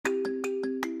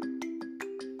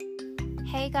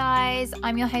Hey guys,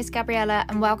 I'm your host Gabriella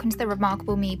and welcome to the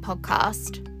Remarkable Me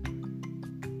podcast.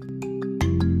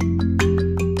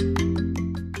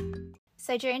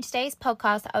 So during today's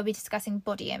podcast, I'll be discussing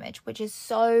body image, which is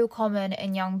so common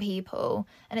in young people.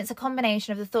 And it's a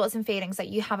combination of the thoughts and feelings that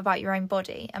you have about your own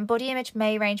body. And body image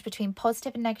may range between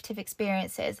positive and negative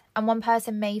experiences. And one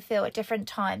person may feel at different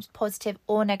times positive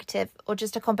or negative, or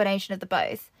just a combination of the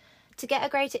both. To get a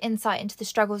greater insight into the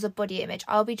struggles of body image,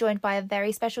 I'll be joined by a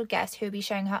very special guest who will be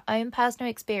sharing her own personal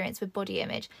experience with body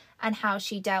image and how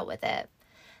she dealt with it.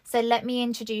 So let me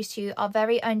introduce you our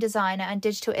very own designer and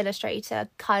digital illustrator,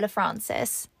 Kyla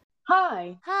Francis.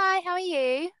 Hi. Hi, how are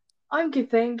you? I'm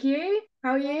good, thank you.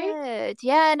 How are you? Good.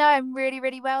 Yeah, no, I'm really,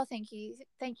 really well, thank you.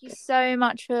 Thank you so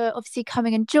much for obviously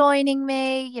coming and joining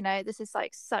me. You know, this is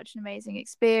like such an amazing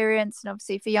experience, and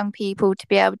obviously for young people to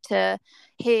be able to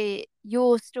hear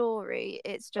your story,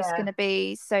 it's just going to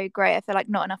be so great. I feel like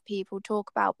not enough people talk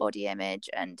about body image,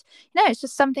 and it's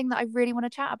just something that I really want to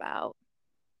chat about.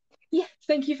 Yeah,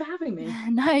 thank you for having me.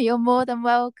 No, you're more than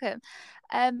welcome.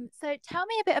 So tell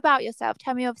me a bit about yourself.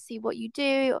 Tell me obviously what you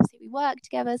do. Obviously we work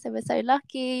together, so we're so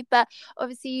lucky. But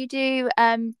obviously you do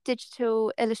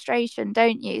digital illustration,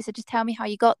 don't you? So just tell me how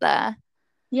you got there.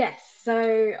 Yes,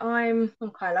 so I'm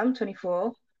Kyla, I'm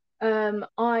 24.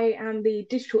 I am the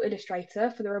digital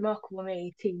illustrator for the Remarkable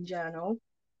Me teen journal.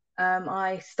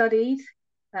 I studied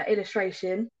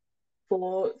illustration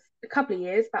for a couple of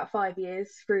years, about 5 years,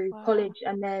 through Wow. college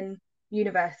and then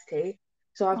university.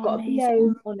 So I've got Amazing.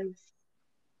 a BA honours.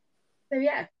 So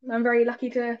yeah, I'm very lucky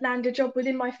to land a job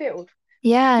within my field.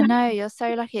 Yeah, no, you're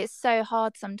so lucky. It's so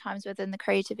hard sometimes within the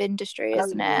creative industry,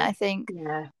 isn't it? I think,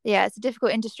 yeah, it's a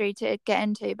difficult industry to get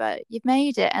into, but you've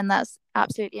made it, and that's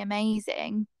absolutely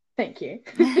amazing. Thank you.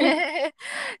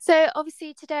 So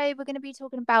obviously today we're going to be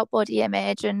talking about body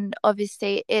image, and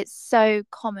obviously it's so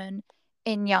common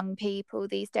in young people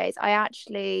these days. I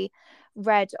actually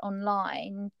read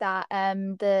online that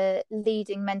the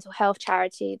leading mental health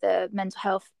charity, the Mental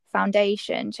Health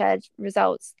Foundation, shared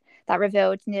results that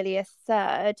revealed nearly a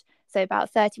third, so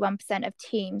about 31% of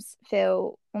teens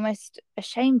feel almost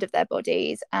ashamed of their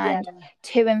bodies, and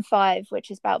 2 in 5,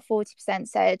 which is about 40%,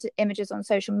 said images on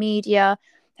social media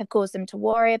have caused them to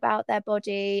worry about their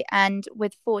body, and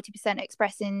with 40%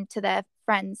 expressing to their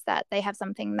friends that they have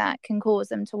something that can cause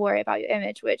them to worry about your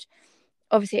image, which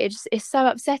obviously it's so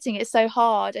upsetting. It's so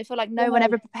hard. I feel like no one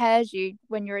ever prepares you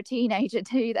when you're a teenager,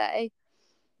 do they?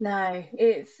 No,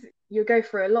 you go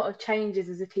through a lot of changes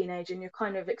as a teenager, and you're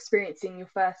kind of experiencing your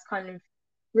first kind of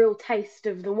real taste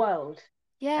of the world.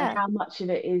 Yeah. And how much of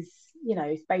it is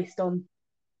based on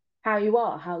how you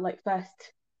are, how like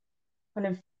first kind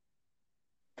of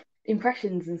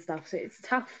impressions and stuff. So it's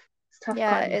tough. It's tough.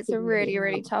 Yeah, Kind of it's a really,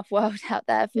 really tough world out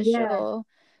there for sure.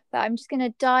 But I'm just going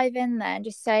to dive in there and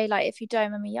just say, like, if you don't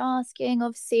mind me asking,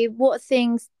 obviously, what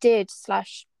things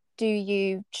do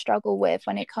you struggle with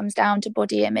when it comes down to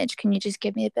body image? Can you just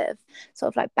give me a bit of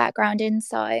sort of like background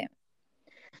insight?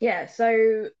 Yeah,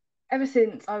 so ever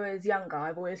since I was younger,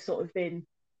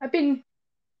 I've been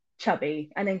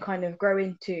chubby, and then kind of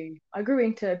I grew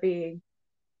into being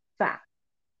fat.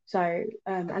 So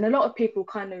and a lot of people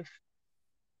kind of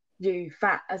view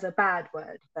fat as a bad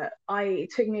word, but it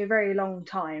took me a very long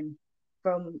time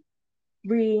from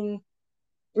being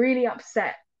really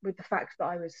upset with the fact that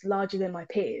I was larger than my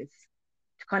peers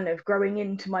to kind of growing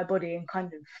into my body and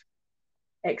kind of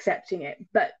accepting it.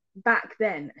 But back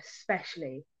then,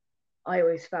 especially, I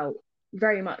always felt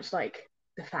very much like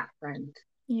the fat friend.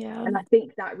 Yeah. And I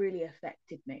think that really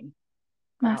affected me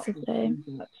massively.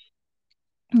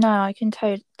 No, I can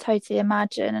totally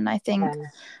imagine. And I think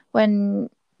when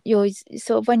you're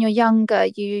younger,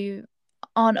 you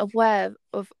aren't aware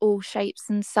of all shapes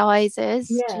and sizes.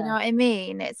 Do you know what I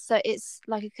mean? It's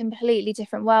like a completely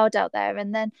different world out there.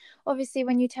 And then obviously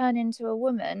when you turn into a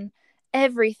woman,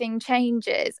 everything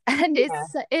changes, and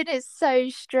it is so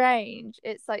strange.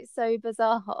 It's like so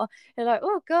bizarre. You're like,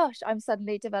 oh gosh, I'm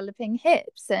suddenly developing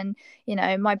hips, and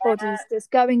my body's just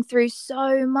going through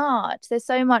so much. There's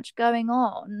so much going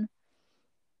on.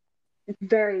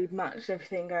 Very much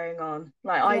everything going on.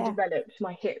 Like I developed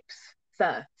my hips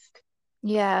first.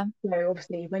 Yeah. So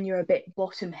obviously when you're a bit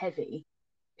bottom heavy,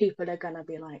 people are gonna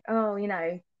be like, oh,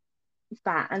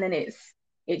 fat, and then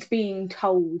it's being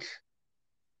told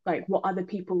like what other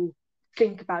people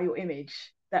think about your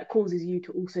image that causes you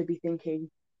to also be thinking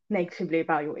negatively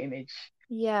about your image.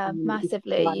 Yeah,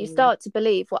 massively. You start to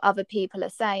believe what other people are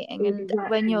saying, and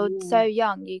when you're so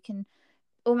young, you can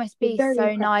almost be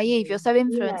so naive. You're so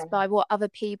influenced by what other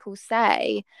people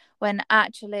say, when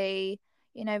actually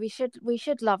you know, we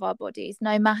should love our bodies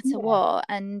no matter Yeah, what.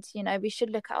 And, you know, we should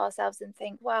look at ourselves and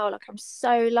think, wow, like I'm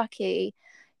so lucky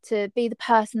to be the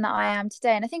person that I am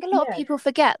today. And I think a lot of yeah, people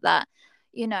forget that,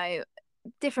 you know,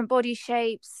 different body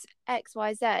shapes,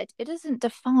 XYZ, it doesn't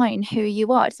define who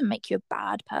you are. It doesn't make you a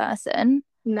bad person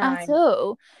at no,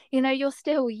 all. You know, you're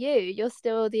still you. You're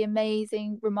still the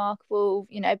amazing, remarkable,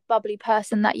 you know, bubbly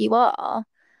person that you are.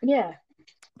 yeah.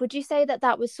 Would you say that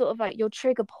that was sort of like your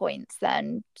trigger points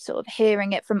then, sort of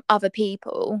hearing it from other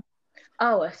people?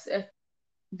 Oh,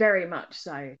 very much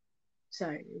so. So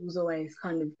it was always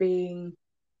kind of being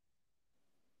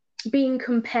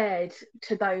compared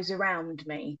to those around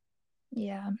me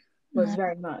Yeah. was No.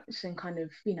 very much, and kind of,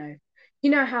 you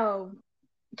know how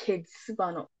kids,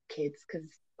 well, not kids, because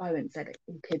I wouldn't say that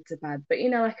all kids are bad, but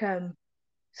like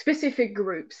specific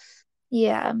groups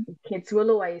Yeah. of kids will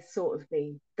always sort of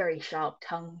be very sharp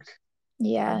tongued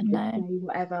Yeah. and just No. say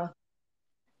whatever.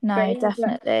 But No, yeah, but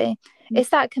definitely. It's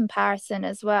that comparison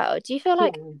as well. Do you feel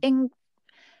like yeah, in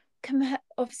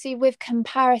obviously with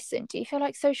comparison, do you feel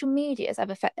like social media has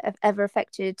have ever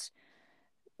affected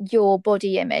your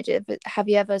body image? Have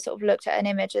you ever sort of looked at an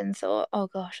image and thought, oh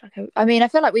gosh, I mean, I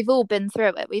feel like we've all been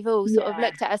through it. We've all sort of yeah,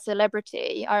 looked at a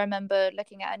celebrity. I remember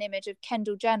looking at an image of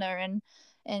Kendall Jenner and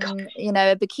God, in, you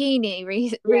know, a bikini yeah,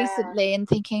 recently and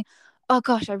thinking, oh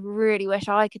gosh, I really wish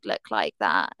I could look like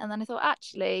that. And then I thought,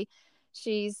 actually,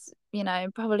 she's, you know,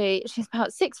 probably she's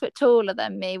about 6 foot taller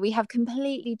than me. We have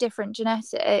completely different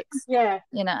genetics, yeah.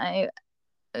 you know.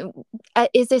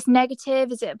 Is this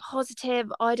negative? Is it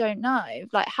positive? I don't know.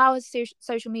 Like, how has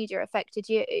social media affected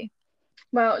you?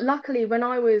 Well, luckily, when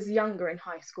I was younger in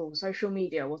high school, social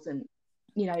media wasn't,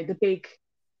 the big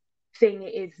thing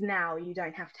it is now. You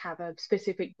don't have to have a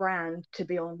specific brand to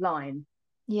be online.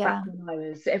 Back Yeah. when I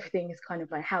was, everything is kind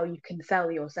of like how you can sell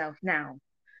yourself now.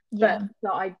 But Yeah.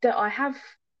 so I have,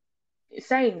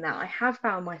 saying that, I have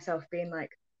found myself being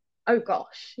like, oh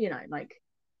gosh, like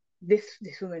this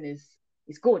woman is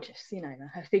gorgeous.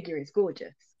 Her figure is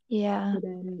gorgeous. Yeah. But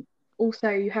then also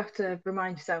you have to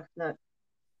remind yourself that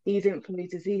these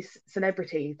influencers, these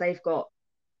celebrities, they've got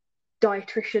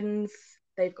dietitians,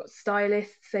 they've got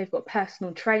stylists, they've got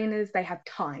personal trainers, they have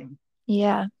time.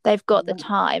 Yeah. They've got the Um,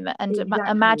 time. And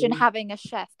imagine exactly. having a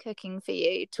chef cooking for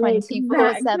you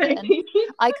 24/7. Exactly.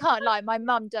 I can't lie, my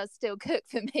mum does still cook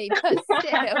for me, but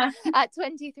still, at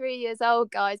 23 years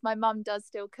old, guys, my mum does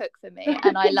still cook for me,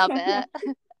 and I love it.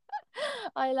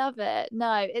 I love it.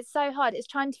 No, it's so hard. It's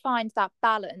trying to find that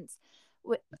balance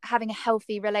with having a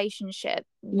healthy relationship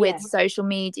with Yeah, social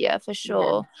media for yeah,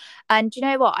 sure. And you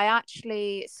know what? I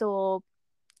actually saw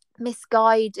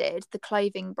Misguided, the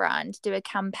clothing brand, do a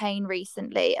campaign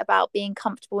recently about being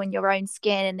comfortable in your own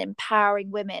skin and empowering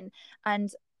women.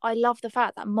 And I love the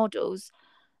fact that models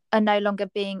are no longer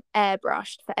being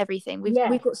airbrushed for everything. yeah,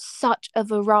 We've got such a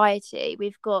variety.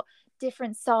 We've got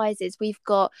different sizes. We've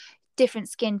got different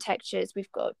skin textures.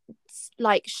 We've got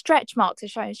like stretch marks are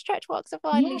showing. Stretch marks are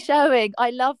finally yeah, showing.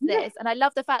 I love yeah. this, and I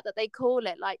love the fact that they call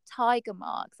it like tiger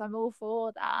marks. I'm all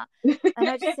for that. And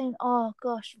I just think, oh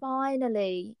gosh,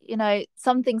 finally, you know,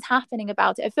 something's happening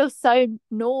about it. It feels so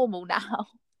normal now.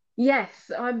 Yes,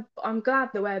 I'm glad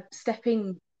that we're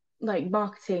stepping, like,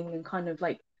 marketing and kind of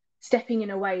like stepping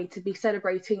in a way to be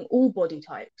celebrating all body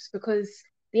types, because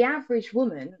the average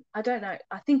woman, I don't know,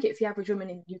 I think it's the average woman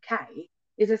in the UK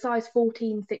is a size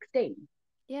 14, 16.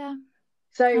 Yeah,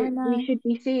 So I we know. should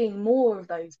be seeing more of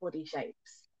those body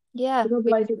shapes, Yeah, because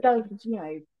we otherwise it does,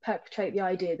 perpetuate the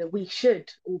idea that we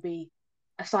should all be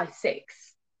a size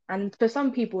 6. And for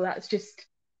some people that's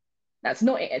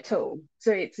not it at all.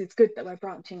 So it's good that we're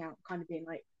branching out, kind of being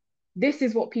like, this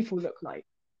is what people look like,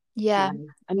 yeah,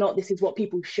 and not this is what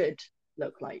people should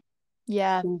look like.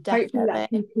 yeah, So hopefully that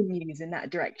definitely. continues in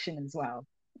that direction as well.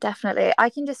 Definitely.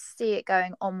 I can just see it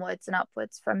going onwards and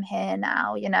upwards from here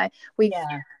now. You know, we've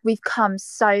Yeah, we've come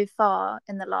so far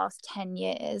in the last 10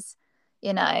 years.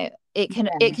 You know, it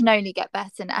yeah. can only get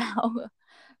better now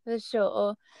for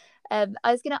sure. I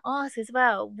was gonna ask as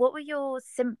well, what were your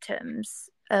symptoms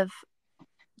of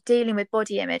dealing with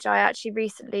body image? I actually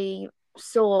recently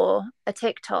saw a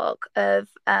TikTok of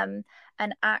an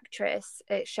actress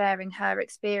sharing her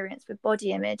experience with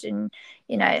body image, and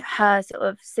you know, her sort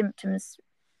of symptoms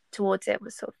towards it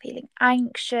was sort of feeling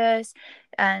anxious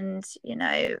and, you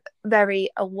know, very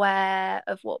aware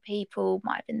of what people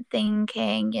might have been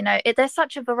thinking. You know, there's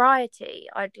such a variety.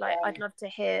 I'd love to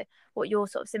hear what your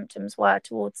sort of symptoms were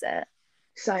towards it.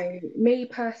 So me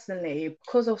personally,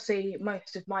 because obviously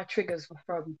most of my triggers were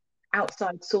from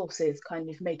outside sources kind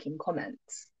of making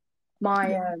comments, my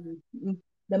Yeah.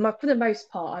 for the most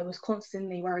part I was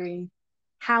constantly worrying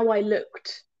how I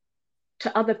looked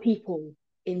to other people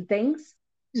in things.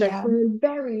 So Yeah. for a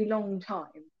very long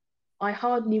time, I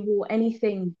hardly wore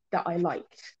anything that I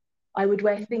liked. I would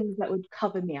wear things that would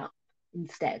cover me up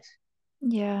instead.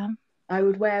 Yeah. I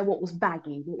would wear what was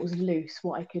baggy, what was loose,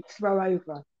 what I could throw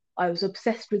over. I was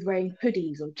obsessed with wearing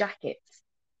hoodies or jackets.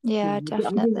 Yeah, I didn't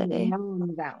like definitely.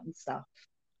 yarn out and stuff.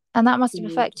 And that must have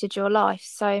So, affected your life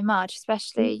so much,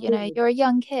 especially, yeah, you're a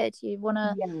young kid. You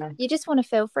just want to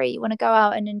feel free. You want to go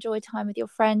out and enjoy time with your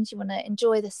friends. You want to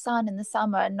enjoy the sun in the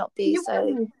summer and not be you're so,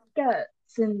 wearing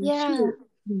skirts and yeah. shorts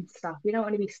and stuff. You don't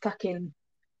want to be stuck in,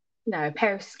 a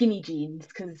pair of skinny jeans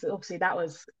because obviously that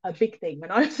was a big thing when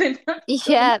I was in that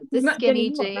school. Yeah, the Not much skinny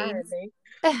anymore, jeans. apparently.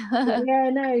 But yeah,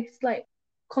 no, it's like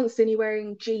constantly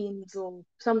wearing jeans or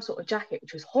some sort of jacket,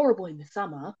 which was horrible in the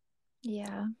summer.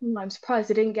 Yeah. I'm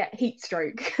surprised I didn't get heat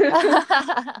stroke. No,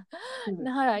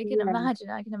 I can Yeah, imagine.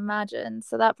 I can imagine.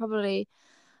 So that probably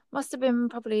must have been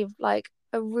probably like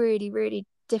a really, really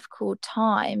difficult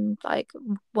time, like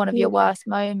one of your yeah, worst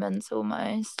moments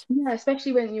almost. yeah.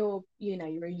 Especially when you're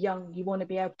young, you want to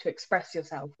be able to express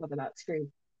yourself, whether that's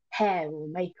through hair or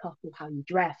makeup or how you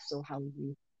dress or how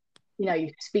you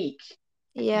speak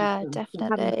and Yeah, stuff. So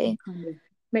having to definitely. kind of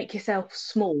make yourself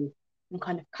small and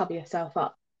kind of cover yourself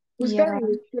up was Yeah, very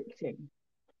restricting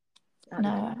at the no,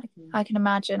 time. I can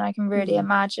imagine. I can really Mm.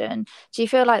 imagine. Do you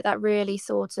feel like that really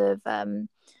sort of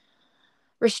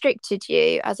restricted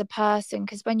you as a person?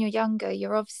 Because when you're younger,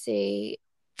 you're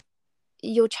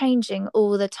changing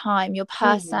all the time. Your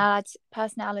Oh,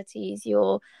 personalities,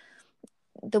 your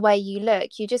the way you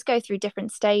look, you just go through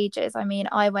different stages. I mean,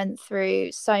 I went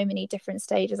through so many different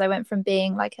stages. I went from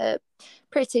being like a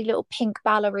pretty little pink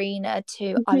ballerina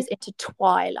to I yeah. was into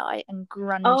Twilight and Oh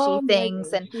grungy my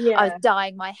things, gosh, and I was yeah,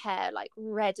 dyeing my hair like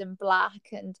red and black,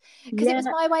 and because it was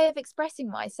yeah, my way of expressing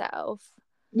myself.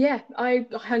 yeah. I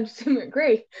 100%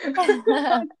 agree.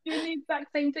 I do the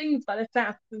exact same things by the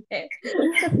sound of it.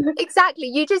 Exactly,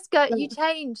 you But,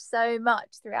 change so much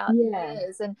throughout the yeah.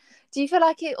 years. And do you feel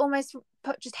like it almost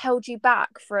just held you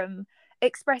back from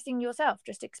expressing yourself,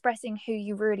 just expressing who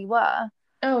you really were?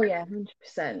 Oh yeah,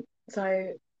 100%.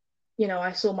 So,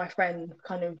 I saw my friend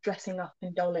kind of dressing up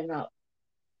and dolling up,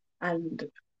 and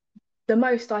the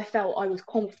most I felt I was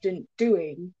confident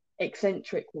doing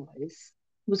eccentric wise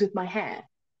was with my hair.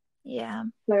 Yeah.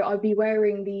 So I'd be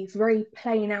wearing these very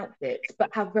plain outfits but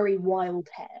have very wild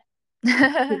hair.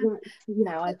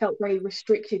 I felt very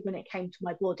restricted when it came to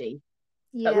my body.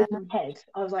 But Yeah. with my head,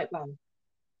 I was like, well,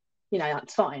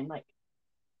 that's fine. Like,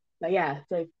 but yeah,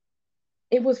 so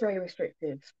it was very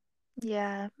restrictive.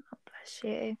 Yeah. Oh, bless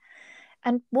you.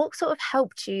 And what sort of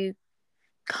helped you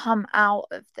come out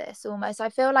of this almost? I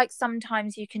feel like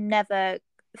sometimes you can never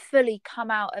fully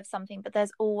come out of something, but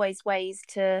there's always ways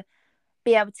to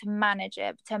be able to manage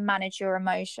it, to manage your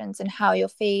emotions and how you're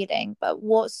feeling. But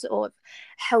what sort of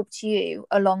helped you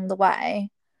along the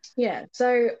way? Yeah.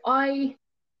 So I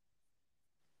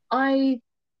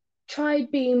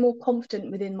tried being more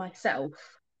confident within myself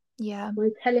Yeah. by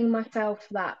telling myself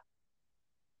that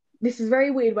this is a very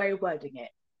weird way of wording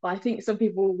it, but I think some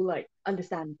people will like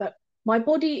understand. But my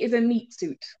body is a meat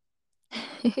suit.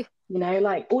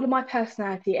 Like all of my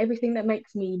personality, everything that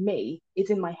makes me me is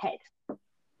in my head.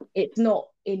 It's not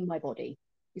in my body.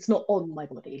 It's not on my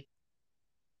body.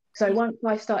 So Yeah. once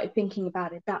I started thinking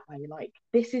about it that way, like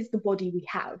this is the body we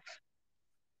have.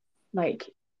 Like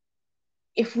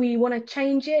if we want to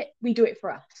change it, we do it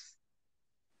for us.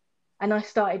 And I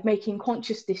started making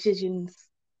conscious decisions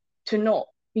to not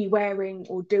be wearing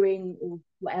or doing or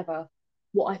whatever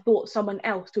what I thought someone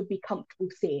else would be comfortable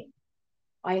seeing.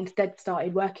 I instead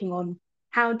started working on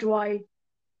how do I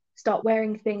start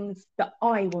wearing things that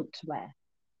I want to wear,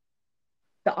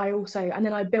 that I also, and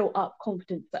then I built up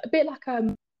confidence, a bit like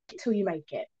till you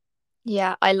make it.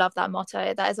 Yeah, I love that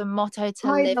motto. That is a motto to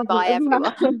I live love it by, as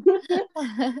everyone.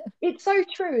 well. It's so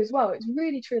true as well. It's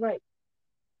really true. Like,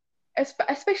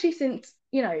 especially since,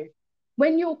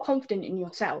 when you're confident in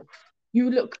yourself,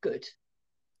 you look good.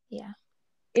 Yeah.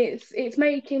 It's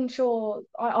making sure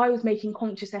I was making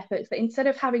conscious efforts that instead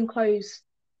of having clothes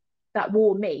that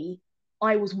wore me,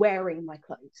 I was wearing my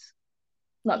clothes.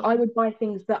 Like Yeah. I would buy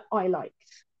things that I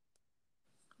liked.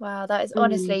 Wow, that is Um,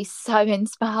 honestly so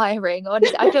inspiring.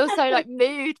 Honestly, I feel so like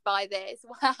moved by this.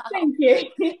 Wow. Thank you.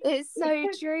 It's so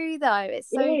true though. It's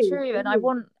It so is. true. It And I is.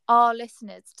 want our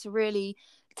listeners to really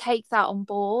take that on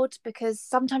board, because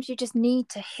sometimes you just need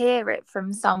to hear it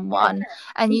from Yeah. someone,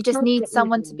 and you It just does need get me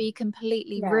someone to going. be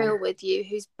completely Yeah. real with you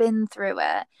who's been through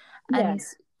it. Yeah. And,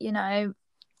 you know,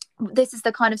 this is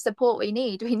the kind of support we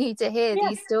need. We need to hear Yeah.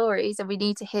 these stories, and we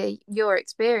need to hear your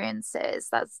experiences.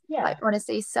 That's Yeah. like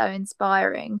honestly so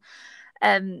inspiring.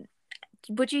 Um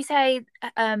would you say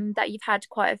that you've had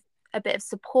quite a bit of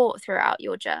support throughout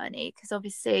your journey? Because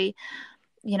obviously,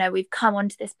 you know, we've come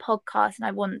onto this podcast and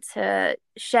I want to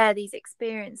share these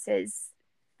experiences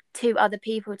to other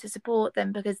people to support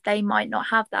them, because they might not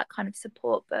have that kind of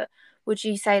support. But would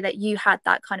you say that you had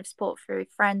that kind of support through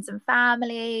friends and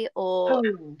family, or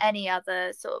Oh, any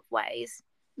other sort of ways?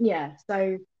 yeah.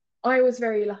 So I was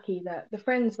very lucky that the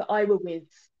friends that I were with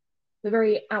were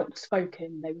very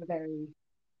outspoken. They were very,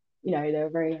 they were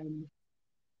very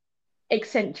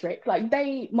eccentric. Like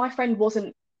my friend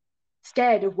wasn't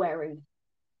scared of wearing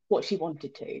what she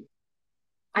wanted to.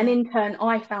 And Yeah, in turn,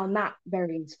 I found that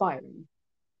very inspiring.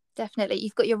 definitely.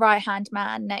 You've got your right hand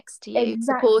man next to you,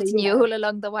 Exactly, supporting you yeah. all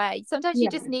along the way. Sometimes you Yeah.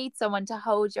 just need someone to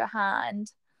hold your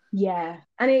hand. Yeah.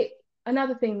 And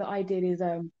another thing that I did is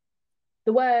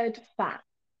the word fat.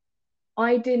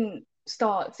 I didn't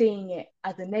start seeing it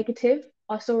as a negative.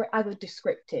 I saw it as a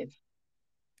descriptive.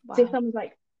 So if Wow. someone's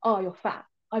like, "Oh, you're fat,"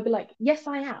 I'd be like, "Yes,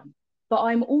 I am." But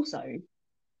I'm also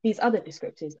these other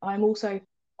descriptors. I'm also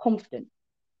confident.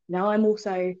 Now I'm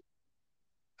also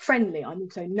friendly. I'm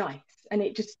also nice. And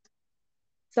it just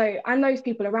and those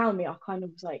people around me are kind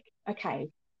of like,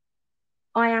 okay,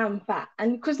 I am fat.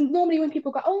 And because normally when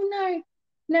people go, "Oh no,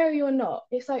 no, you're not,"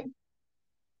 it's like,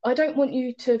 I don't want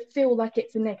you to feel like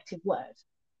it's a negative word.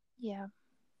 Yeah.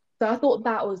 So I thought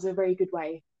that was a very good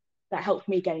way that helped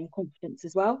me gain confidence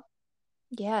as well.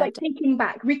 Yeah. Like taking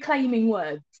back, reclaiming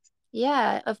words.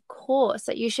 Yeah, of course.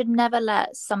 That you should never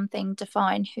let something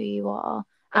define who you are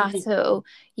at Exactly. all.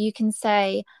 You can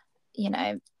say, you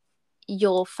know,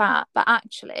 you're fat, but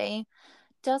actually,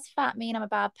 does fat mean I'm a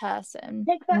bad person?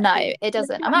 No, Exactly. it Does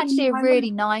doesn't. I'm that mean actually a that I'm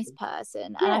really nice unhealthy?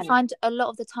 person. And I Yeah. find a lot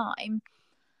of the time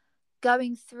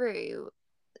going through,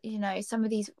 you know, some of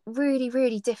these really,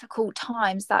 really difficult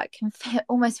times that can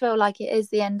almost feel like it is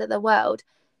the end of the world.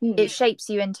 It Mm. shapes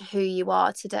you into who you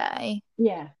are today.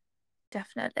 Yeah.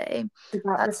 Definitely. It's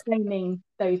about That's, reclaiming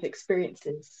those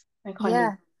experiences and kind of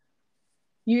yeah.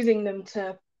 using them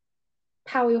to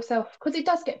power yourself because it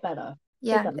does get better. It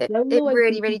Yeah, does. it, There will it always be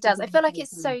really, really people does. who I feel like say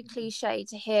it's so something. cliche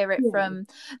to hear it Yeah.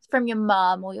 from your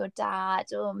mum or your dad,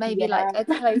 or maybe like Yeah. a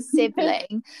close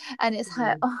sibling, and it's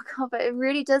like, Mm. oh god, but it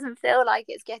really doesn't feel like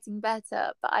it's getting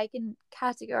better. But I can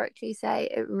categorically say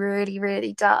it really,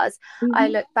 really does. I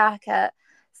Mhm. look back at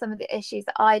some of the issues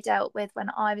that I dealt with when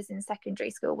I was in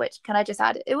secondary school, which, can I just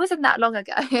add, it wasn't that long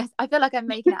ago. I feel like I'm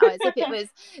making it out as if it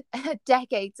was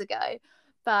decades ago,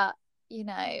 but you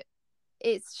know,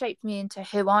 it's shaped me into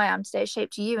who I am today. It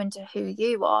shaped you into who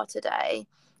you are today.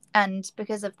 And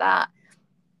because of that,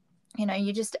 you know,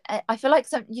 I feel like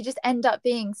you just end up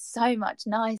being so much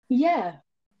nicer. Yeah.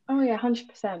 Oh yeah,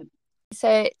 100%.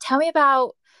 So tell me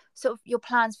about sort of your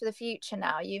plans for the future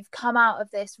now. You've come out of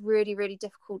this really, really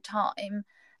difficult time,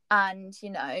 and you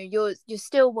know, you're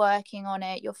still working on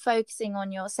it, you're focusing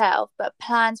on yourself, but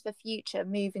plans for future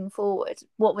moving forward,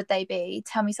 what would they be?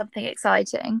 Tell me something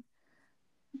exciting.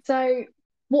 So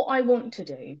what I want to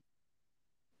do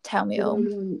Tell me is I all.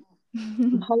 want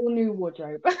a whole new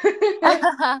wardrobe.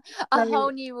 A So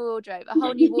whole new wardrobe, a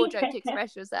whole new wardrobe to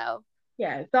express yourself.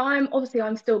 yeah, so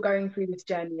I'm still going through this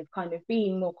journey of kind of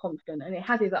being more confident, and it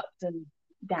has its ups and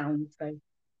downs. So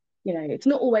it's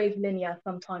not always linear.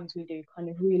 Sometimes we do kind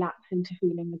of relapse into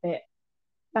feeling a bit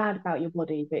bad about your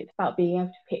body, but it's about being able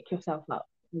to pick yourself up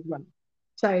as well.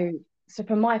 So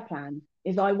for my plan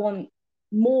is I want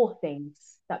more things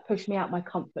that push me out my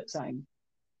comfort zone.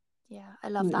 Yeah, I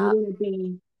love I that. want to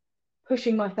be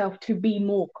pushing myself to be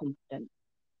more confident.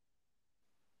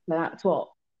 So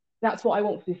that's what I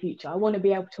want for the future. I want to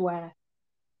be able to wear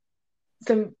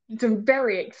some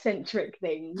very eccentric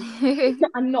things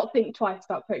and not think twice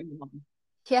about putting them on.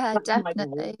 Yeah, That's my goal.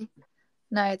 definitely.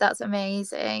 No, that's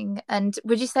amazing. And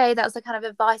would you say that's the kind of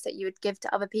advice that you would give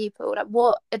to other people? Like,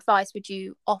 what advice would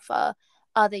you offer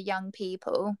other young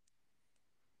people?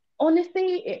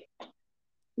 Honestly,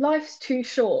 life's too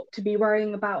short to be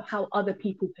worrying about how other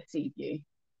people perceive you,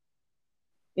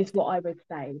 is what I would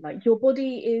say. Like your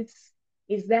body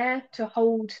is there to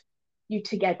hold you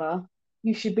together.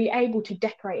 You should be able to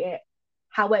decorate it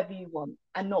however you want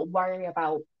and not worry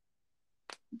about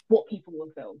what people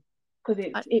will feel. Because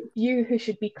I, it's you who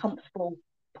should be comfortable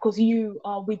because you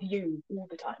are with you all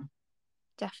the time.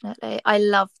 definitely. I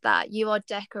love that. You are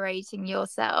decorating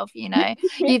yourself, you know.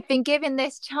 You've been given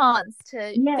this chance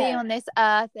to be Yeah, on this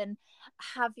earth and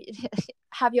have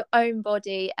have your own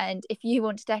body, and if you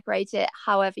want to decorate it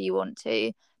however you want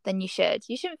to, then you should.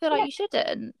 You shouldn't feel like yeah, you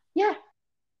shouldn't. yeah.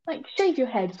 Like shave your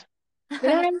head, you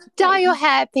know? Dye Like your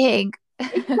hair pink.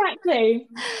 Exactly.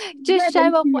 Just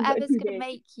Wear them show off shoes are whatever's too going to big.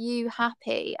 make you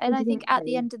happy. And I think at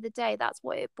the Exactly. end of the day, that's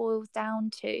what it boils down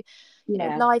to.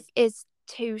 Yeah. Life is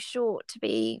too short to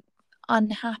be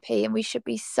unhappy, and we should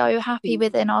be so happy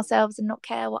within ourselves and not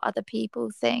care what other people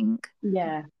think.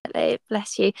 Yeah.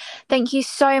 Bless you. Thank you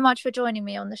so much for joining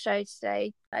me on the show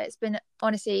today. It's been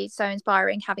honestly so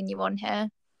inspiring having you on here.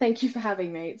 Thank you for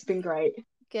having me. It's been great.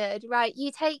 Good. Right,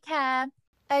 you take care.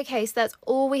 Okay, so that's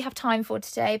all we have time for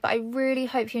today, but I really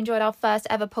hope you enjoyed our first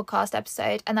ever podcast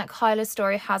episode and that Kyla's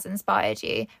story has inspired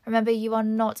you. Remember, you are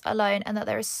not alone and that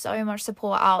there is so much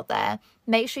support out there.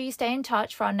 Make sure you stay in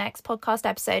touch for our next podcast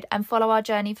episode and follow our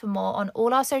journey for more on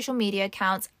all our social media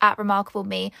accounts at Remarkable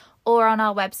Me or on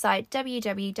our website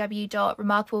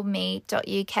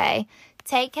www.remarkableme.uk.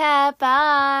 Take care.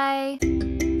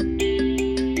 Bye.